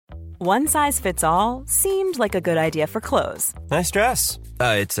One size fits all seemed like a good idea for clothes. Nice dress.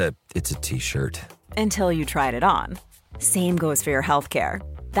 It's a t-shirt. Until you tried it on. Same goes for your healthcare.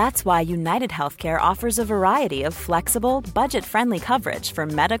 That's why United Healthcare offers a variety of flexible, budget-friendly coverage for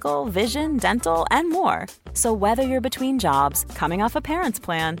medical, vision, dental, and more. So whether you're between jobs, coming off a parent's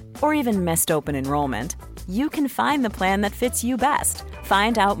plan, or even missed open enrollment, you can find the plan that fits you best.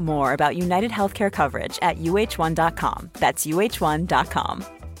 Find out more about United Healthcare coverage at uh1.com. That's uh1.com.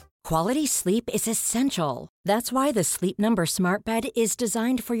 Quality sleep is essential. That's why the Sleep Number Smart Bed is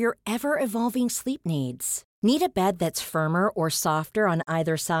designed for your ever-evolving sleep needs. Need a bed that's firmer or softer on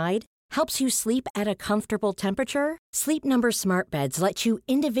either side? Helps you sleep at a comfortable temperature? Sleep Number Smart Beds let you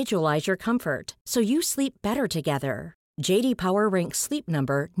individualize your comfort, so you sleep better together. J.D. Power ranks Sleep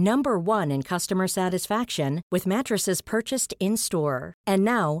Number number 1 in customer satisfaction with mattresses purchased in-store. And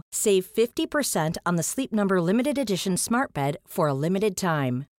now, save 50% on the Sleep Number Limited Edition Smart Bed for a limited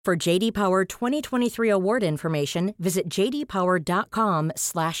time. For J.D. Power 2023 award information, visit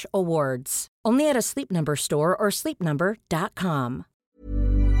jdpower.com/awards. Only at a Sleep Number store or sleepnumber.com.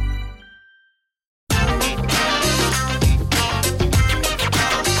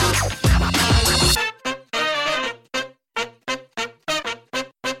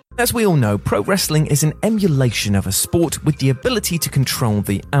 As we all know, pro wrestling is an emulation of a sport with the ability to control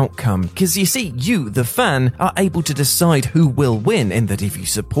the outcome. Because you see, you, the fan, are able to decide who will win, in that if you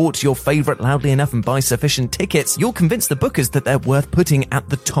support your favourite loudly enough and buy sufficient tickets, you'll convince the bookers that they're worth putting at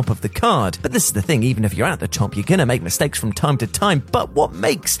the top of the card. But this is the thing, even if you're at the top, you're gonna make mistakes from time to time. But what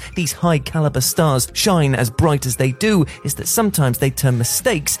makes these high caliber stars shine as bright as they do is that sometimes they turn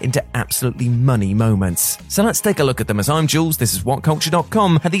mistakes into absolutely money moments. So let's take a look at them. As I'm Jules, this is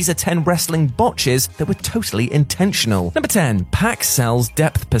WhatCulture.com, and these are 10 wrestling botches that were totally intentional. Number 10, Pac sells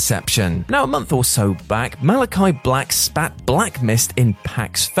depth perception. Now, a month or so back, Malachi Black spat black mist in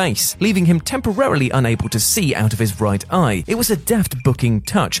Pac's face, leaving him temporarily unable to see out of his right eye. It was a deft booking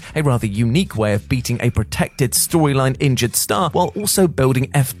touch, a rather unique way of beating a protected storyline injured star while also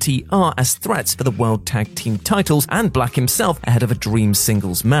building FTR as threats for the World Tag Team titles and Black himself ahead of a dream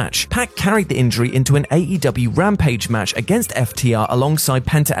singles match. Pac carried the injury into an AEW Rampage match against FTR alongside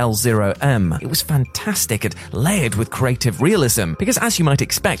Penta L0M. It was fantastic and layered with creative realism, because as you might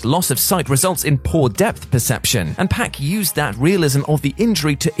expect, loss of sight results in poor depth perception, and Pac used that realism of the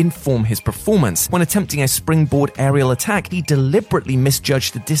injury to inform his performance. When attempting a springboard aerial attack, he deliberately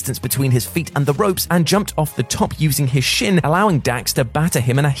misjudged the distance between his feet and the ropes and jumped off the top using his shin, allowing Dax to batter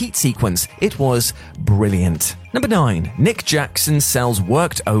him in a heat sequence. It was brilliant. Number 9. Nick Jackson sells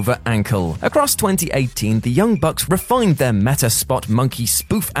worked over ankle. Across 2018, the Young Bucks refined their meta spot monkey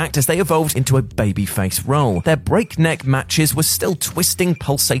spoof act as they evolved into a babyface role. Their breakneck matches were still twisting,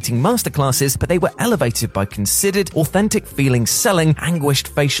 pulsating masterclasses, but they were elevated by considered, authentic feeling selling, anguished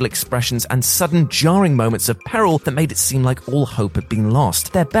facial expressions, and sudden jarring moments of peril that made it seem like all hope had been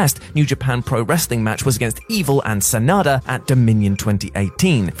lost. Their best New Japan Pro Wrestling match was against Evil and Sanada at Dominion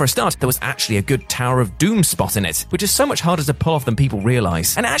 2018. For a start, there was actually a good Tower of Doom spot in it, which is so much harder to pull off than people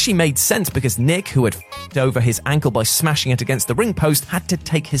realize. And it actually made sense because Nick, who had f***ed over his ankle by smashing it against the ring post, had to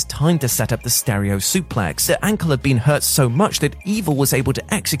take his time to set up the stereo suplex. The ankle had been hurt so much that Evil was able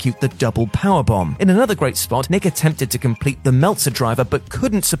to execute the double powerbomb. In another great spot, Nick attempted to complete the Meltzer driver but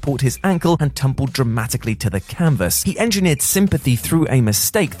couldn't support his ankle and tumbled dramatically to the canvas. He engineered sympathy through a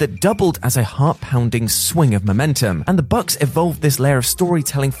mistake that doubled as a heart-pounding swing of momentum. And the Bucks evolved this layer of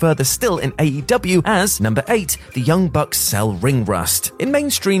storytelling further still in AEW as, number 8, the Young Bucks sell ring rust. In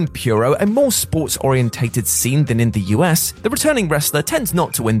mainstream Puro, a more sports-orientated scene than in the US, the returning wrestler tends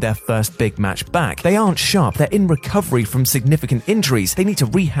not to win their first big match back. They aren't sharp, they're in recovery from significant injuries, they need to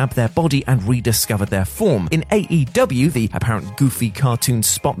rehab their body and rediscover their form. In AEW, the apparent goofy cartoon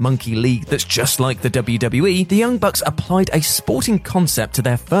spot monkey league that's just like the WWE, the Young Bucks applied a sporting concept to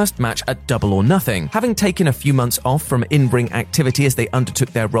their first match at Double or Nothing. Having taken a few months off from in-ring activity as they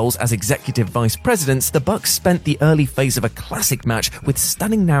undertook their roles as executive vice presidents, the Bucks spent the early phase of a classic match with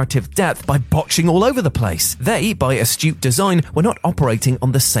stunning narrative depth by botching all over the place. They, by astute design, were not operating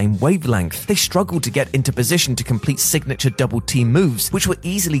on the same wavelength. They struggled to get into position to complete signature double team moves, which were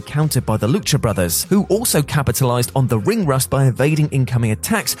easily countered by the Lucha Brothers, who also capitalized on the ring rust by evading incoming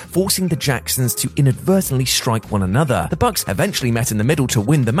attacks, forcing the Jacksons to inadvertently strike one another. The Bucks eventually met in the middle to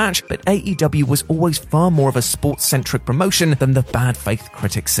win the match, but AEW was always far more of a sports-centric promotion than the bad faith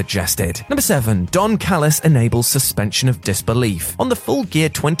critics suggested. Number 7. Don Callis enables suspension of disbelief. On the Full Gear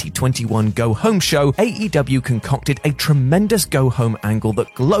 2021 Go Home show, AEW concocted a tremendous go home angle angle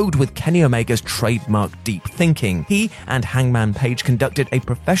that glowed with Kenny Omega's trademark deep thinking. He and Hangman Page conducted a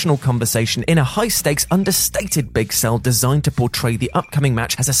professional conversation in a high-stakes, understated big sell designed to portray the upcoming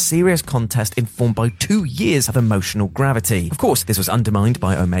match as a serious contest informed by 2 years of emotional gravity. Of course, this was undermined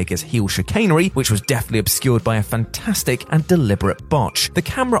by Omega's heel chicanery, which was deftly obscured by a fantastic and deliberate botch. The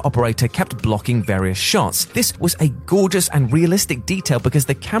camera operator kept blocking various shots. This was a gorgeous and realistic detail because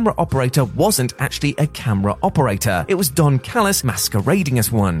the camera operator wasn't actually a camera operator. It was Don Callis masquerading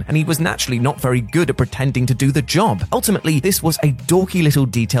as one, and he was naturally not very good at pretending to do the job. Ultimately, this was a dorky little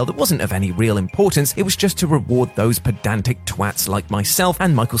detail that wasn't of any real importance. It was just to reward those pedantic twats like myself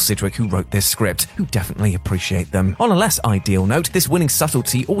and Michael Sidgwick who wrote this script, who definitely appreciate them. On a less ideal note, this winning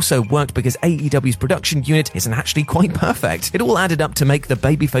subtlety also worked because AEW's production unit isn't actually quite perfect. It all added up to make the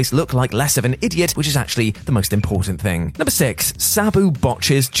babyface look like less of an idiot, which is actually the most important thing. Number 6. Sabu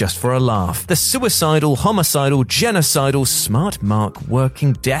botches just for a laugh. The suicidal, homicidal, genocidal, smart mark,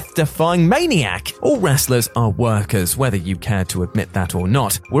 working, death-defying maniac. All wrestlers are workers, whether you care to admit that or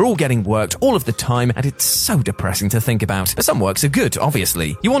not. We're all getting worked all of the time, and it's so depressing to think about. But some works are good,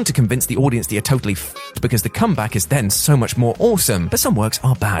 obviously. You want to convince the audience that you're totally f***ed because the comeback is then so much more awesome. But some works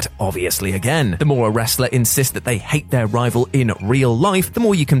are bad, obviously again. The more a wrestler insists that they hate their rival in real life, the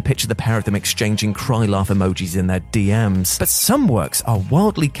more you can picture the pair of them exchanging cry-laugh emojis in their DMs. But some works are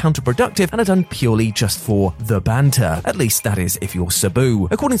wildly counterproductive and are done purely just for the banter. At least that is if you're Sabu.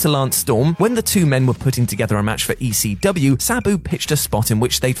 According to Lance Storm, when the two men were putting together a match for ECW, Sabu pitched a spot in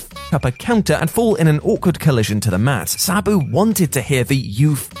which they'd f*** up a counter and fall in an awkward collision to the mat. Sabu wanted to hear the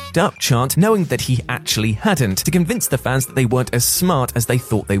 "you f***ed up" chant, knowing that he actually hadn't, to convince the fans that they weren't as smart as they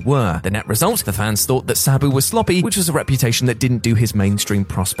thought they were. The net result, the fans thought that Sabu was sloppy, which was a reputation that didn't do his mainstream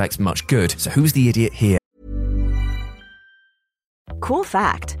prospects much good. So who's the idiot here? Cool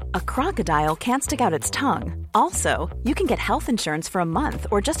fact, a crocodile can't stick out its tongue. Also, you can get health insurance for a month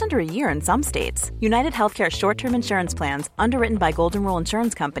or just under a year in some states. United Healthcare short-term insurance plans, underwritten by Golden Rule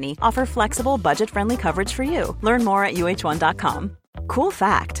Insurance Company, offer flexible, budget-friendly coverage for you. Learn more at uh1.com. Cool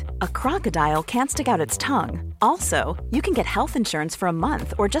fact, a crocodile can't stick out its tongue. Also, you can get health insurance for a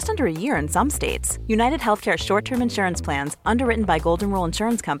month or just under a year in some states. United Healthcare short-term insurance plans, underwritten by Golden Rule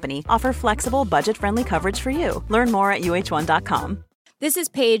Insurance Company, offer flexible, budget-friendly coverage for you. Learn more at uh1.com. This is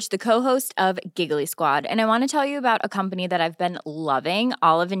Paige, the co-host of Giggly Squad, and I want to tell you about a company that I've been loving,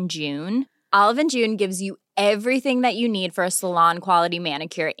 Olive & June. Olive & June gives you everything that you need for a salon-quality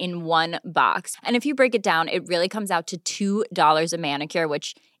manicure in one box. And if you break it down, it really comes out to $2 a manicure,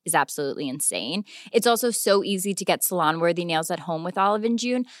 which is absolutely insane. It's also so easy to get salon-worthy nails at home with Olive &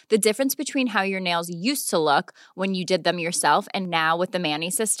 June. The difference between how your nails used to look when you did them yourself and now with the Mani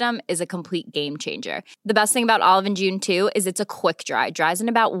system is a complete game changer. The best thing about Olive & June, too, is it's a quick dry. Dries in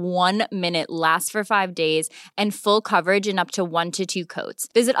about 1 minute, lasts for 5 days, and full coverage in up to 1 to 2 coats.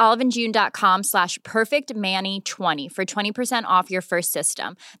 Visit oliveandjune.com/perfectmani20 for 20% off your first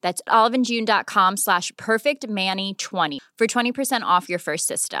system. That's oliveandjune.com/perfectmani20 for 20% off your first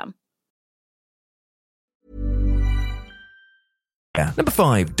system. Number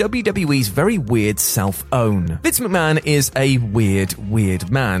 5, WWE's very weird self-own. Vince McMahon is a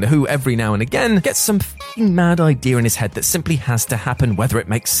weird man who every now and again gets some f***ing mad idea in his head that simply has to happen whether it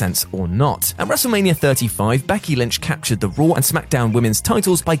makes sense or not. At WrestleMania 35, Becky Lynch captured the Raw and SmackDown women's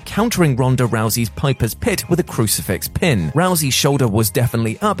titles by countering Ronda Rousey's Piper's Pit with a crucifix pin. Rousey's shoulder was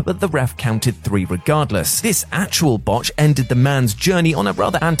definitely up, but the ref counted 3 regardless. This actual botch ended the man's journey on a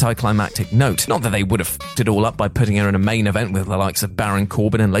rather anticlimactic note. Not that they would have f***ed it all up by putting her in a main event with the likes of Baron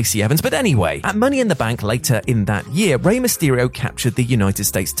Corbin and Lacey Evans, but anyway, at Money in the Bank later in that year, Rey Mysterio captured the United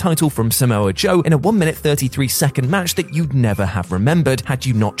States title from Samoa Joe in a 1 minute 33 second match that you'd never have remembered had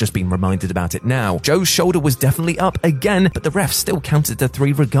you not just been reminded about it now. Joe's shoulder was definitely up again, but the ref still counted to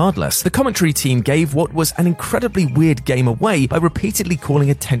 3 regardless. The commentary team gave what was an incredibly weird game away by repeatedly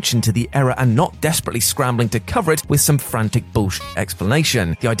calling attention to the error and not desperately scrambling to cover it with some frantic bullshit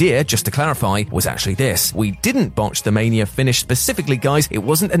explanation. The idea, just to clarify, was actually this: we didn't botch the Mania finish specifically, guys. It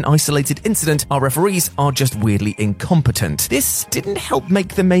wasn't an isolated incident. Our referees are just weirdly incompetent. This didn't help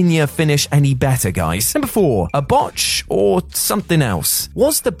make the Mania finish any better, guys. Number 4, a botch or something else.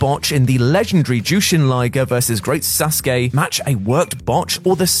 Was the botch in the legendary Jushin Liger versus Great Sasuke match a worked botch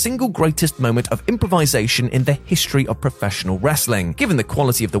or the single greatest moment of improvisation in the history of professional wrestling? Given the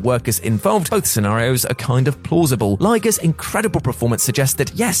quality of the workers involved, both scenarios are kind of plausible. Liger's incredible performance suggests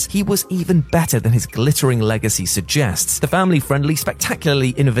that yes, he was even better than his glittering legacy suggests. The family-friendly user-friendly, spectacularly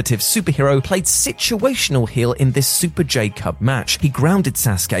innovative superhero played situational heel in this Super J-Cup match. He grounded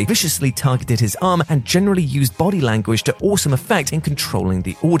Sasuke, viciously targeted his arm, and generally used body language to awesome effect in controlling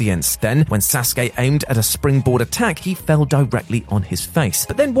the audience. Then, when Sasuke aimed at a springboard attack, he fell directly on his face.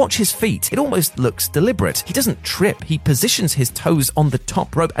 But then watch his feet. It almost looks deliberate. He doesn't trip. He positions his toes on the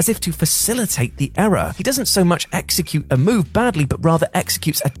top rope as if to facilitate the error. He doesn't so much execute a move badly, but rather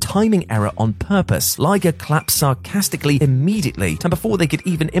executes a timing error on purpose. Liger claps sarcastically immediately, and before they could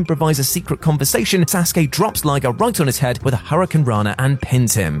even improvise a secret conversation, Sasuke drops Liger right on his head with a Hurricane Rana and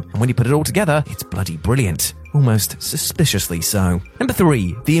pins him. And when you put it all together, it's bloody brilliant. Almost suspiciously so. Number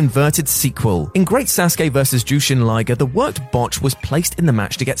 3, the inverted sequel. In Great Sasuke vs. Jushin Liger, the worked botch was placed in the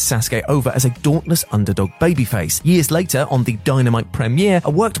match to get Sasuke over as a dauntless underdog babyface. Years later, on the Dynamite premiere,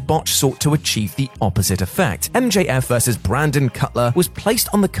 a worked botch sought to achieve the opposite effect. MJF vs. Brandon Cutler was placed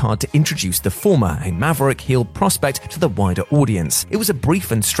on the card to introduce the former, a maverick heel prospect, to the wider audience. It was a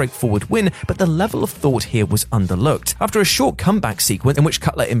brief and straightforward win, but the level of thought here was underlooked. After a short comeback sequence in which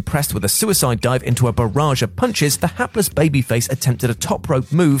Cutler impressed with a suicide dive into a barrage of punches, the hapless babyface attempted a top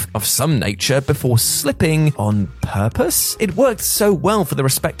rope move of some nature before slipping on purpose. It worked so well for the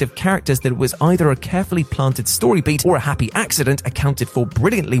respective characters that it was either a carefully planted story beat or a happy accident accounted for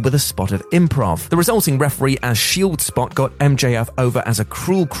brilliantly with a spot of improv. The resulting referee as Shield spot got MJF over as a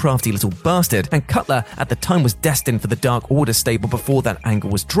cruel, crafty little bastard, and Cutler at the time was destined for the Dark Order stable before that angle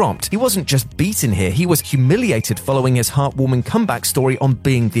was dropped. He wasn't just beaten here, he was humiliated following his heartwarming comeback story on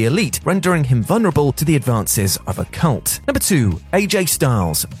being the elite, rendering him vulnerable to the advances of a cult. Number 2, AJ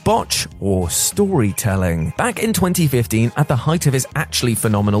Styles, botch or storytelling. Back in 2015, at the height of his actually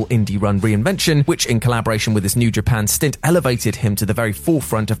phenomenal indie run reinvention, which in collaboration with his New Japan stint elevated him to the very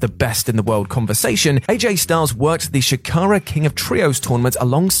forefront of the best in the world conversation, AJ Styles worked the Shikara King of Trios tournament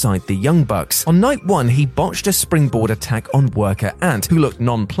alongside the Young Bucks. On night 1, he botched a springboard attack on worker Ant, who looked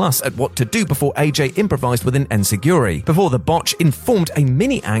nonplussed at what to do before AJ improvised with an enziguri. Before the botch informed a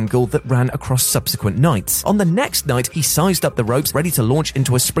mini angle that ran across subsequent nights. On the next night, he sized up the ropes, ready to launch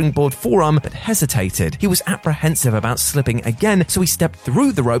into a springboard forearm, but hesitated. He was apprehensive about slipping again, so he stepped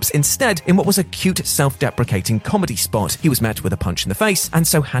through the ropes instead in what was a cute, self-deprecating comedy spot. He was met with a punch in the face, and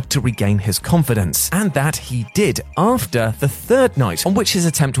so had to regain his confidence. And that he did after the third night, on which his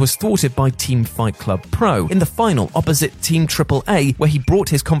attempt was thwarted by Team Fight Club Pro, in the final opposite Team AAA, where he brought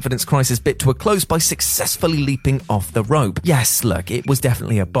his confidence crisis bit to a close by successfully leaping off the rope. Yes, look, it was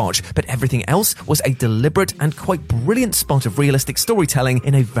definitely a botch, but everything else was a deliberate and quite brilliant spot of realistic storytelling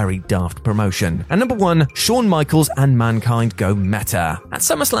in a very daft promotion. And number 1, Shawn Michaels and Mankind go meta. At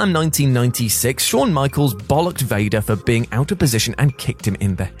SummerSlam 1996, Shawn Michaels bollocked Vader for being out of position and kicked him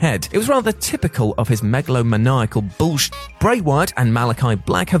in the head. It was rather typical of his megalomaniacal bullshit. Bray Wyatt and Malachi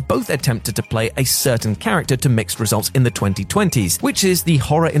Black have both attempted to play a certain character to mixed results in the 2020s, which is the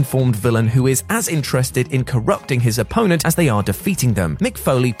horror-informed villain who is as interested in corrupting his opponent as they are defeating them. Mick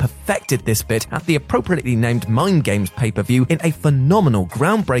Foley perfected this bit at the appropriately named Mind Games pay-per-view in a phenomenal,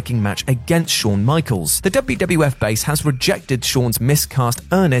 groundbreaking match against Shawn Michaels. The WWF base has rejected Shawn's miscast,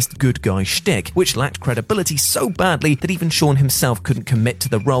 earnest good guy shtick, which lacked credibility so badly that even Shawn himself couldn't commit to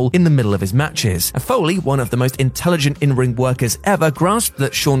the role in the middle of his matches. Foley, one of the most intelligent in-ring workers ever, grasped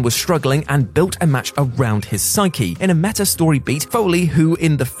that Shawn was struggling and built a match around his psyche. In a meta-story beat, Foley, who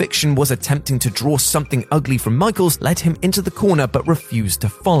in the fiction was attempting to draw something ugly from Michaels, led him into the corner but refused to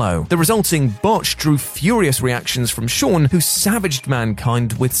follow. The resulting botch drew furious reactions from Shawn, who savaged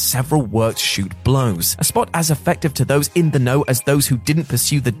Mankind with several worked shoot blows. A spot as effective to those in the know as those who didn't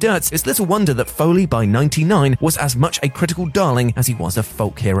pursue the dirt, it's little wonder that Foley by 99 was as much a critical darling as he was a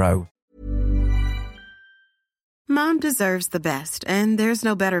folk hero. Mom deserves the best, and there's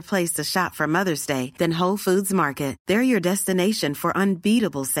no better place to shop for Mother's Day than Whole Foods Market. They're your destination for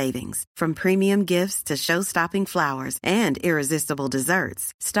unbeatable savings, from premium gifts to show-stopping flowers and irresistible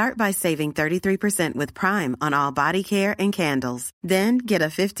desserts. Start by saving 33% with Prime on all body care and candles. Then get a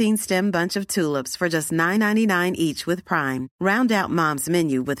 15-stem bunch of tulips for just $9.99 each with Prime. Round out Mom's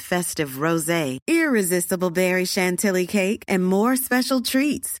menu with festive rosé, irresistible berry chantilly cake, and more special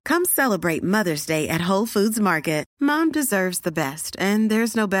treats. Come celebrate Mother's Day at Whole Foods Market. Mom deserves the best, and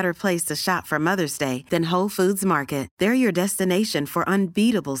there's no better place to shop for Mother's Day than Whole Foods Market. They're your destination for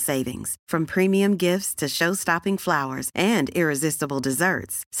unbeatable savings, from premium gifts to show-stopping flowers and irresistible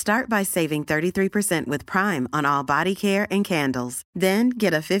desserts. Start by saving 33% with Prime on all body care and candles. Then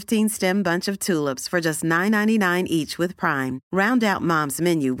get a 15-stem bunch of tulips for just $9.99 each with Prime. Round out Mom's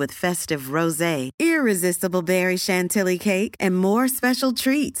menu with festive rosé, irresistible berry chantilly cake, and more special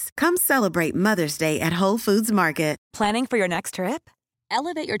treats. Come celebrate Mother's Day at Whole Foods Market. Planning for your next trip?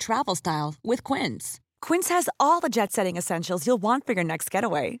 Elevate your travel style with Quince. Quince has all the jet-setting essentials you'll want for your next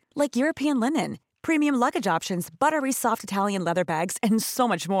getaway, like European linen, premium luggage options, buttery soft Italian leather bags, and so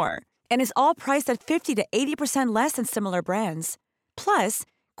much more. And is all priced at 50 to 80% less than similar brands. Plus,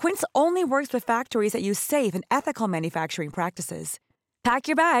 Quince only works with factories that use safe and ethical manufacturing practices. Pack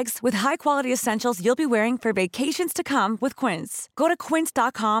your bags with high-quality essentials you'll be wearing for vacations to come with Quince. Go to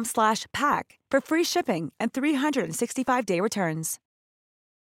quince.com/pack for free shipping and 365-day returns.